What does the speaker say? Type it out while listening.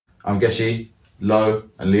I'm Geshi, Lo,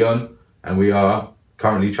 and Leon, and we are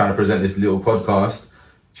currently trying to present this little podcast,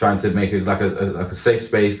 trying to make it like a safe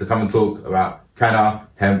space to come and talk about canna,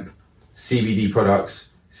 hemp, CBD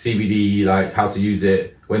products, CBD, like how to use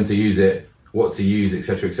it, when to use it, what to use,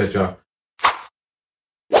 etc., etc.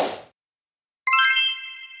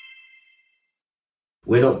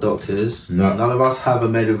 We're not doctors. No. None of us have a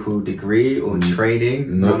medical degree or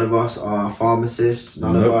training. No. None of us are pharmacists.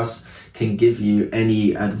 None of us can give you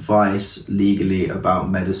any advice legally about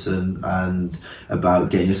medicine and about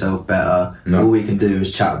getting yourself better. No. All we can do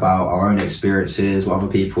is chat about our own experiences, what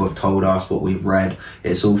other people have told us, what we've read.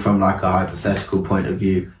 It's all from like a hypothetical point of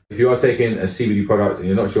view. If you are taking a CBD product and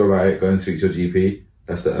you're not sure about it, go and speak to your GP.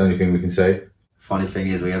 That's the only thing we can say. Funny thing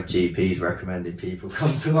is, we have GPs recommending people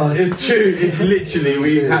come to us. It's true. It's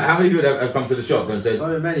literally how many people have come to the shop and said,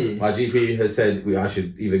 so many. My GP has said I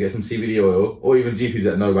should either get some CBD oil, or even GPs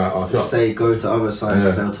that know about our shop. Say go to other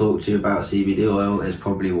sites, they'll talk to you about CBD oil. Is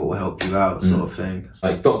probably what will help you out, sort of thing.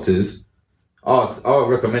 Like doctors are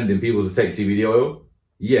recommending people to take CBD oil,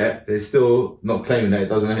 yet they're still not claiming that it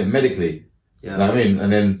doesn't help medically. Yeah. You know what I mean?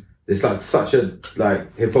 And then it's like such a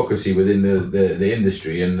hypocrisy within the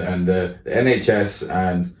industry and the NHS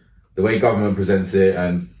and the way government presents it,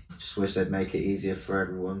 and just wish they'd make it easier for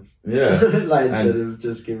everyone. Yeah. Like instead of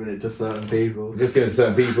just giving it to certain people. Just giving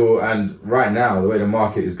certain people, and right now the way the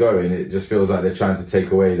market is going, it just feels like they're trying to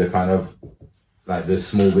take away the kind of like the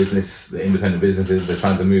small business, the independent businesses. They're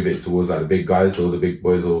trying to move it towards like the big guys or the big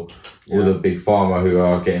boys or the big pharma who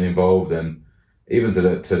are getting involved, and even to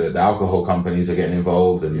the alcohol companies are getting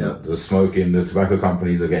involved, and the smoking, the tobacco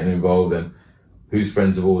companies are getting involved. And who's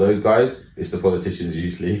friends of all those guys? It's the politicians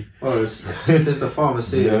usually. Well, it's the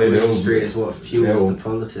pharmaceutical industry is what fuels the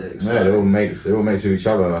politics. Yeah, it all makes with each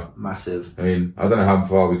other. Massive. I mean, I don't know how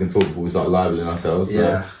far we can talk before we start libeling ourselves.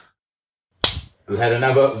 Yeah. We had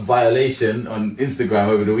another violation on Instagram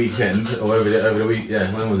over the weekend, or over the week.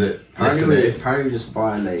 Yeah, when was it? Apparently we just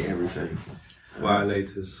violate everything.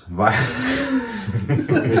 Violators. It sounds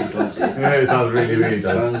really dodgy. It sounds really, really dodgy.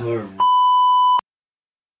 Sounds horrible.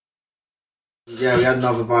 Yeah, we had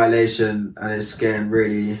another violation, and it's getting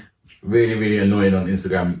really, really, really annoying on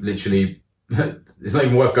Instagram. Literally, it's not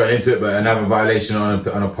even worth going into it, but another violation on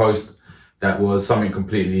a post that was something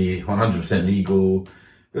completely 100% legal.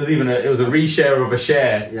 It was a reshare of a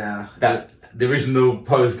share. Yeah. That the original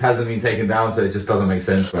post hasn't been taken down, so it just doesn't make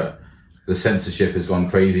sense. But the censorship has gone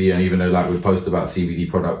crazy, and even though like we post about CBD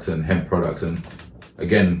products and hemp products, and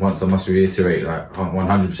again, once I must reiterate, like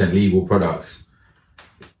 100% legal products,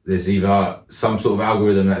 there's either some sort of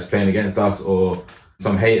algorithm that's playing against us, or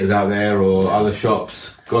some haters out there, or other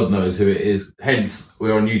shops. God knows who it is. Hence,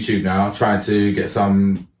 we're on YouTube now, trying to get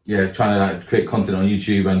trying to like create content on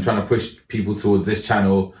YouTube and trying to push people towards this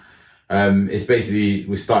channel. It's basically,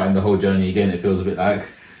 we're starting the whole journey again, it feels a bit like,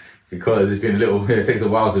 because it's been it takes a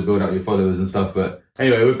while to build up your followers and stuff. But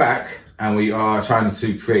anyway, we're back and we are trying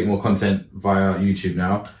to create more content via YouTube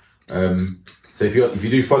now. So if you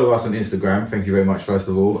do follow us on Instagram, thank you very much, first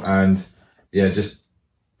of all. And yeah, just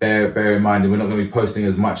bear in mind that we're not going to be posting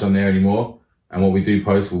as much on there anymore. And what we do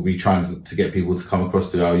post, we'll be trying to get people to come across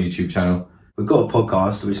to our YouTube channel. We've got a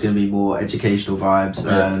podcast which is going to be more educational vibes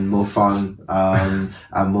and more fun, and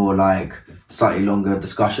more like slightly longer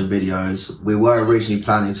discussion videos. We were originally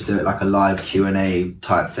planning to do it like a live Q&A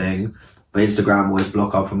type thing, but Instagram always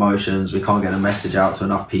block our promotions. We can't get a message out to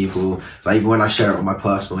enough people. Like even when I share it on my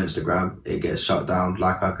personal Instagram, it gets shut down.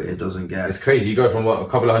 It doesn't get. It's crazy. You go from a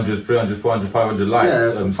couple of 100, 300, 400, 500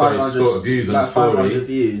 likes, 500 views on like a story. 500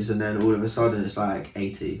 views, and then all of a sudden it's like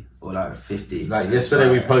 80 or like 50. Like yesterday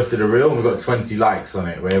we posted a reel and we got 20 likes on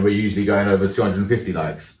it, where we're usually going over 250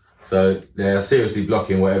 likes. So they're seriously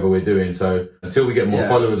blocking whatever we're doing. So until we get more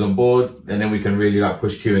followers on board, and then we can really like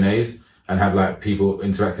push Q&As and have like people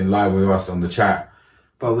interacting live with us on the chat.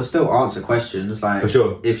 But we'll still answer questions, like for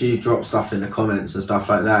sure. If you drop stuff in the comments and stuff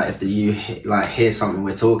like that, if you like hear something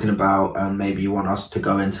we're talking about and maybe you want us to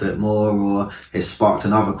go into it more, or it sparked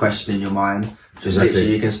another question in your mind, just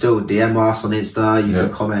literally you can still DM us on Insta, you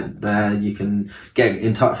can comment there, you can get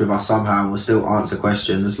in touch with us somehow, and we'll still answer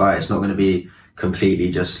questions. Like it's not going to be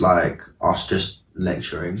completely just like us just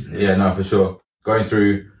lecturing. For sure. Going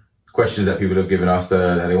through questions that people have given us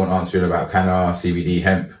that they want answering about canna, CBD,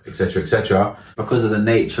 hemp, etc., etc. Because of the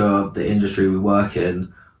nature of the industry we work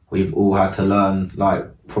in, we've all had to learn, like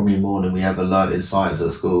probably more than we ever learned in science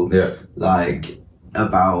at school. Yeah. Like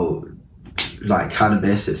about like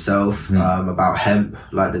cannabis itself, about hemp,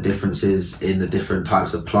 like the differences in the different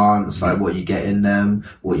types of plants, like what you get in them,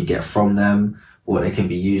 what you get from them, what they can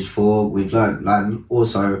be used for. We've learned, like,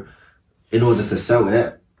 also in order to sell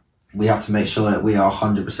it, we have to make sure that we are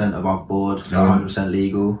 100% above board, 100%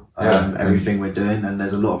 legal, everything we're doing, and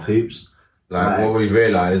there's a lot of hoops. Like what we've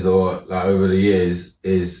realised, or like over the years,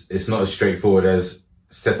 is it's not as straightforward as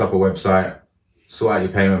set up a website, sort out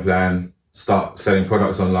your payment plan, start selling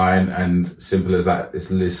products online, and simple as that.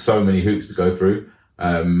 There's so many hoops to go through,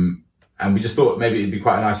 and we just thought maybe it'd be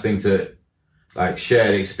quite a nice thing to like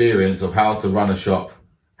share the experience of how to run a shop,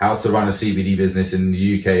 how to run a CBD business in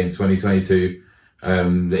the UK in 2022,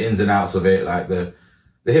 the ins and outs of it, like the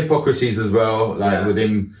hypocrisies as well, like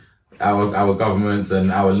within our governments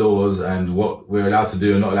and our laws and what we're allowed to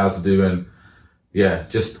do and not allowed to do, and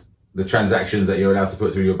just the transactions that you're allowed to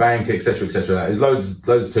put through your bank, etc., etc. There's loads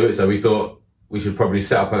to it. So we thought we should probably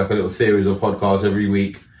set up like a little series of podcasts every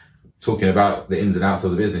week, talking about the ins and outs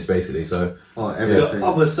of the business, basically. So the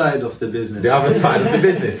other side of the business. The other side of the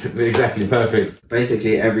business, exactly, perfect.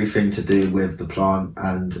 Basically, everything to do with the plant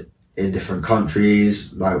and in different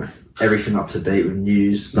countries, like everything up to date with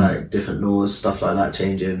news, like different laws, stuff like that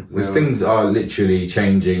changing. Because things are literally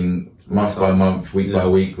changing month by month, week by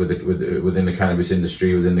week within the cannabis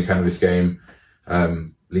industry, within the cannabis game.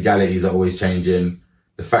 Legalities are always changing.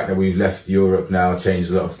 The fact that we've left Europe now changed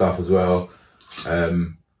a lot of stuff as well.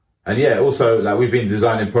 And also like we've been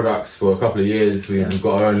designing products for a couple of years. We've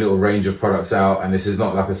got our own little range of products out, and this is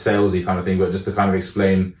not like a salesy kind of thing, but just to kind of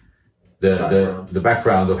explain the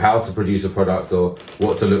background of how to produce a product, or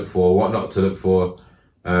what to look for, what not to look for.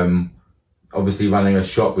 Obviously running a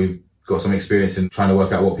shop, we've got some experience in trying to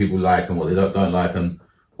work out what people like and what they don't like, and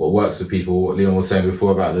what works for people. What Leon was saying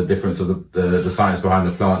before about the difference of the science behind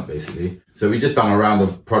the plant, basically. So we just done a round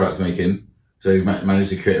of product making. So we've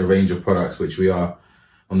managed to create a range of products which we are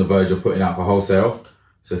on the verge of putting out for wholesale.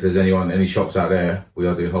 So if there's any shops out there, we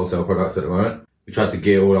are doing wholesale products at the moment. We try to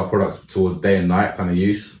gear all our products towards day and night kind of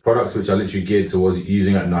use. Products which are literally geared towards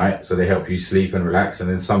using at night, so they help you sleep and relax. And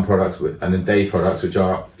then some products and then day products which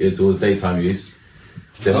are geared towards daytime use,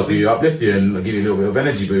 to help you uplift you and give you a little bit of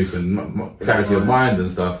energy boost and clarity of mind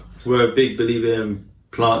and stuff. We're a big believer in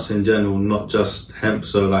plants in general, not just hemp.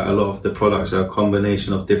 So like a lot of the products are a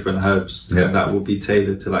combination of different herbs that will be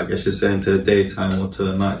tailored to, like as you're saying, to the daytime or to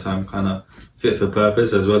the nighttime, kind of fit for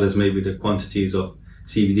purpose, as well as maybe the quantities of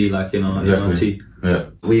CBD, like in our tea. Yeah.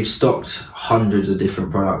 We've stocked hundreds of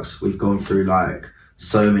different products. We've gone through like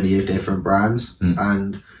so many different brands,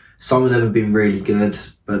 and some of them have been really good,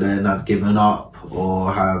 but then I've given up,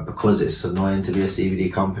 or have, because it's annoying to be a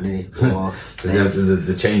CBD company, or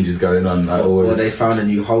the changes going on, like always. Or they found a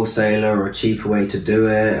new wholesaler or a cheaper way to do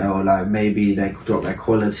it, or like maybe they drop their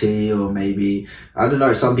quality, or maybe, I don't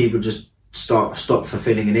know, some people just stop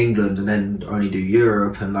fulfilling in England and then only do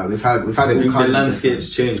Europe, and like we've had all kinds of the landscape's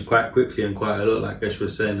changed quite quickly and quite a lot, like Ash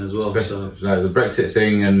was saying as well. So like the Brexit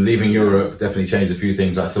thing and leaving Europe definitely changed a few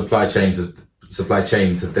things. Like supply chains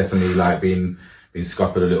have definitely like been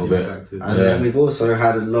scuppered a little bit. And then we've also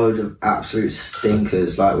had a load of absolute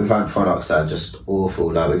stinkers. Like we've had products that are just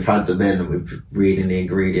awful. Like we've had them in and we've reading the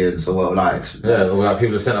ingredients or what like. Yeah, or like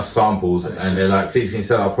people have sent us samples and they're like, please can you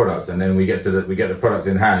sell our products? And then we get the product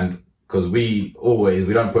in hand, because we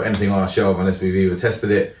don't put anything on our shelf unless we've either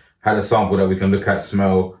tested it, had a sample that we can look at,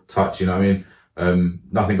 smell, touch, you know what I mean?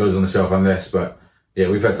 Nothing goes on the shelf unless, but yeah,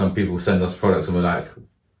 we've had some people send us products and we're like,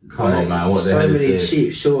 come on man, what the hell is this? So many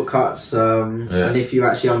cheap shortcuts, and if you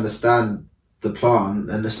actually understand the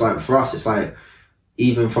plant, and it's like, for us, it's like,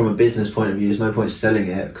 even from a business point of view, there's no point selling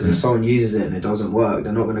it, because if someone uses it and it doesn't work,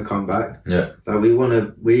 they're not going to come back. Yeah. Like we want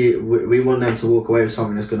them to walk away with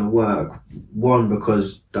something that's going to work. One,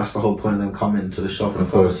 because that's the whole point of them coming to the shop in the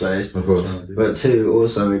first place. Of course. But two,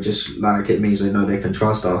 also, it just like, it means they know they can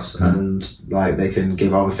trust us, and like they can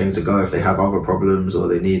give other things a go if they have other problems or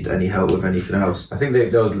they need any help with anything else. I think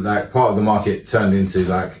there was like part of the market turned into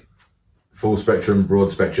like full spectrum,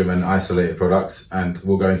 broad spectrum, and isolated products, and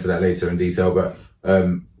we'll go into that later in detail. But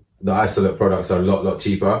the isolate products are a lot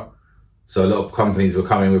cheaper. So a lot of companies were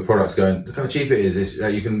coming with products going, look how cheap it is. It's,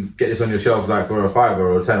 you can get this on your shelf like for a £5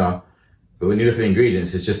 or a £10. But when you look at the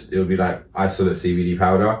ingredients, it would be like isolate CBD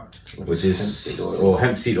powder, which is, or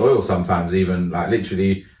hemp seed oil sometimes even, like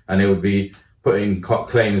literally, and it would be putting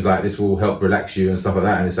claims like this will help relax you and stuff like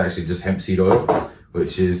that. And it's actually just hemp seed oil,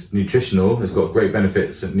 which is nutritional. It's got great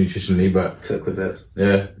benefits nutritionally, but cook with it.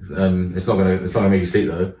 Yeah. It's not gonna make you sleep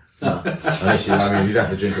though. Unless you'd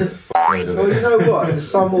have to drink a load of it. Well, you know what?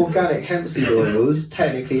 Some organic hemp seed oils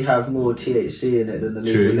technically have more THC in it than the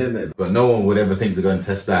legal limit. But no one would ever think to go and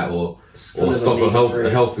test that or stop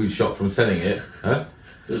a health food shop from selling it. Huh?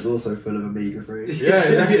 So it's also full of omega-3. Yeah,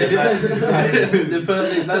 exactly. The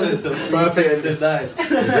perfect balance of perfect diet.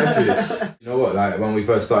 Exactly. You know what? Like when we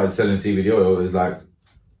first started selling CBD oil, it was like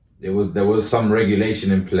there was some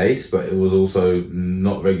regulation in place, but it was also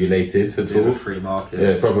not regulated at all. Free market.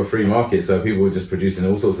 Yeah, proper free market. So people were just producing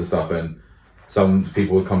all sorts of stuff, and some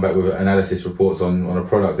people would come back with analysis reports on a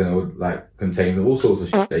product, and it would like contain all sorts of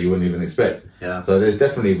shit that you wouldn't even expect. Yeah. So there's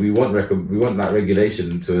definitely we want that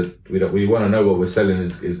regulation we want to know what we're selling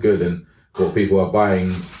is good, and what people are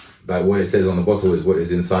buying, like what it says on the bottle is what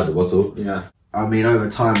is inside the bottle. Yeah. I mean, over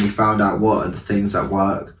time we found out what are the things that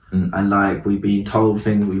work. And like we've been told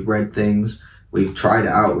things, we've read things, we've tried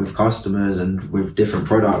it out with customers and with different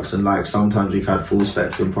products, and like sometimes we've had full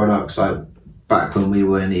spectrum products. Like back when we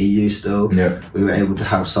were in the EU still, we were able to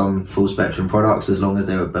have some full spectrum products as long as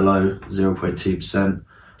they were below 0.2%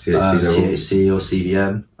 THC or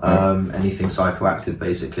CBN, anything psychoactive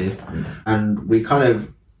basically. And we kind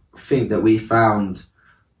of think that we found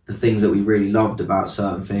the things that we really loved about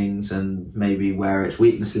certain things, and maybe where its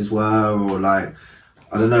weaknesses were, or like,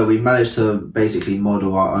 I don't know, we've managed to basically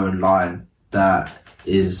model our own line that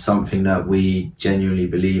is something that we genuinely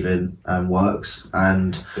believe in and works.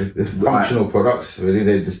 And it's functional products, really.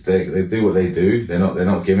 They do what they do. They're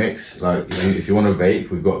not gimmicks. Like if you want to vape,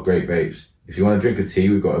 we've got great vapes. If you want to drink a tea,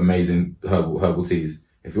 we've got amazing herbal teas.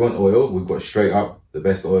 If you want oil, we've got straight up the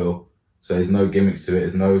best oil. So there's no gimmicks to it.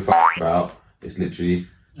 There's no about. It's literally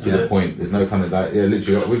to the point. There's no kind of like,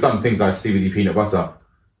 literally, we've done things like CBD peanut butter.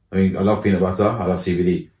 I mean, I love peanut butter, I love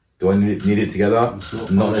CBD. Do I need it together?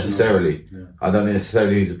 Not necessarily. Yeah. I don't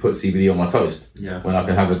necessarily need to put CBD on my toast. When I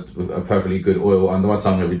can have a perfectly good oil under my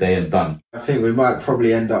tongue every day and done. I think we might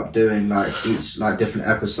probably end up doing like each like different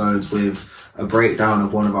episodes with a breakdown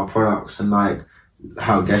of one of our products, and like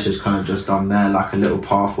how Gesh has kind of just done there, like a little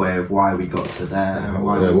pathway of why we got to there. And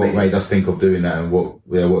what made us think of doing that, and what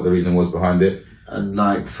the reason was behind it. And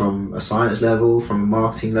like from a science level, from a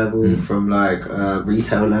marketing level, from like a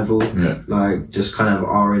retail level, like just kind of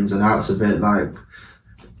our ins and outs of it.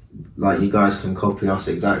 Like you guys can copy us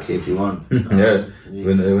exactly if you want.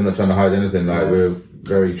 We're not trying to hide anything. Like we're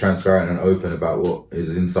very transparent and open about what is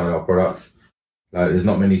inside our products. Like there's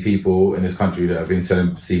not many people in this country that have been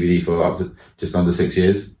selling CBD for up to just under 6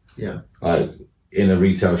 years. Like in a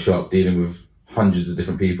retail shop, dealing with hundreds of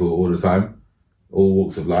different people all the time, all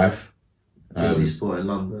walks of life. Busy spot in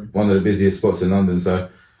London. One of the busiest spots in London. So,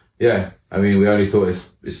 yeah, I mean, we only thought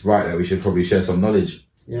it's right that we should probably share some knowledge.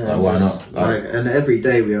 Yeah, why not? And every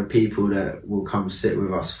day we have people that will come sit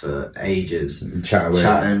with us for ages,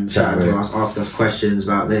 chatting to us, ask us questions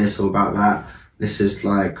about this or about that. This is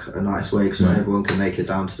like a nice way because not everyone can make it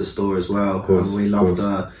down to the store as well. Of course, and we love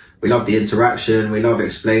the interaction. We love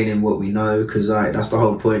explaining what we know, because like that's the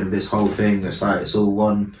whole point of this whole thing. It's like it's all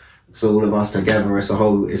one. It's all of us together. It's a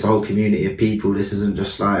whole community of people. This isn't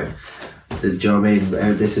just like, do you know what I mean?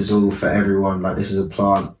 This is all for everyone. Like this is a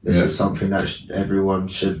plant. This is something that everyone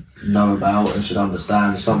should know about and should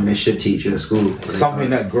understand. Something they should teach you at school.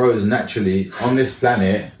 Something that grows naturally on this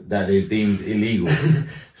planet that is deemed illegal.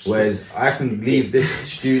 Whereas I can leave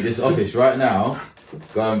this office right now,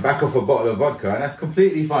 go and back off a bottle of vodka, and that's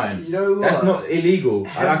completely fine. You know what? That's not illegal.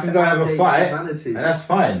 And I can go and have a fight, and that's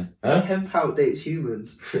fine. Huh? Hemp outdates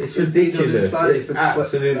humans. It's ridiculous. It's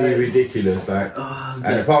absolutely ridiculous. Like,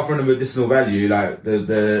 and apart from the medicinal value, like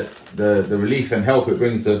the relief and help it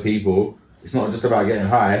brings to people, it's not just about getting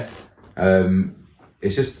high.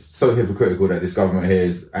 It's just so hypocritical that this government here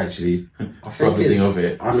is actually profiting of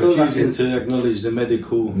it. I feel refusing to acknowledge the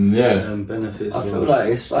medical benefits. I feel like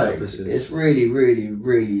it's really, really,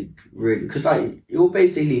 really, really, because like you're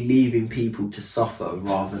basically leaving people to suffer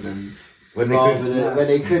rather than when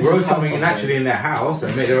they could grow something naturally in their house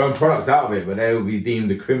and make their own product out of it, but they will be deemed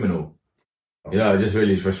a criminal. You know, it just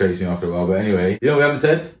really frustrates me after a while. But anyway, you know what we haven't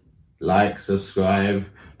said? Like, subscribe,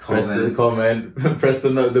 press the comment, press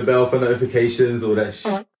the bell for notifications, all that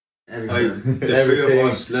shit. Everything.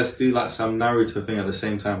 Let's do like some Naruto thing at the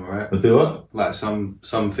same time, alright? Let's do what? Like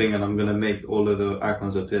something, and I'm gonna make all of the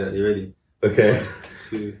icons appear. Are you ready? Okay. 1,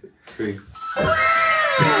 2, 3.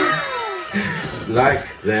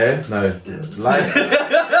 Like there, no. Like. I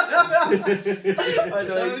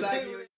know exactly.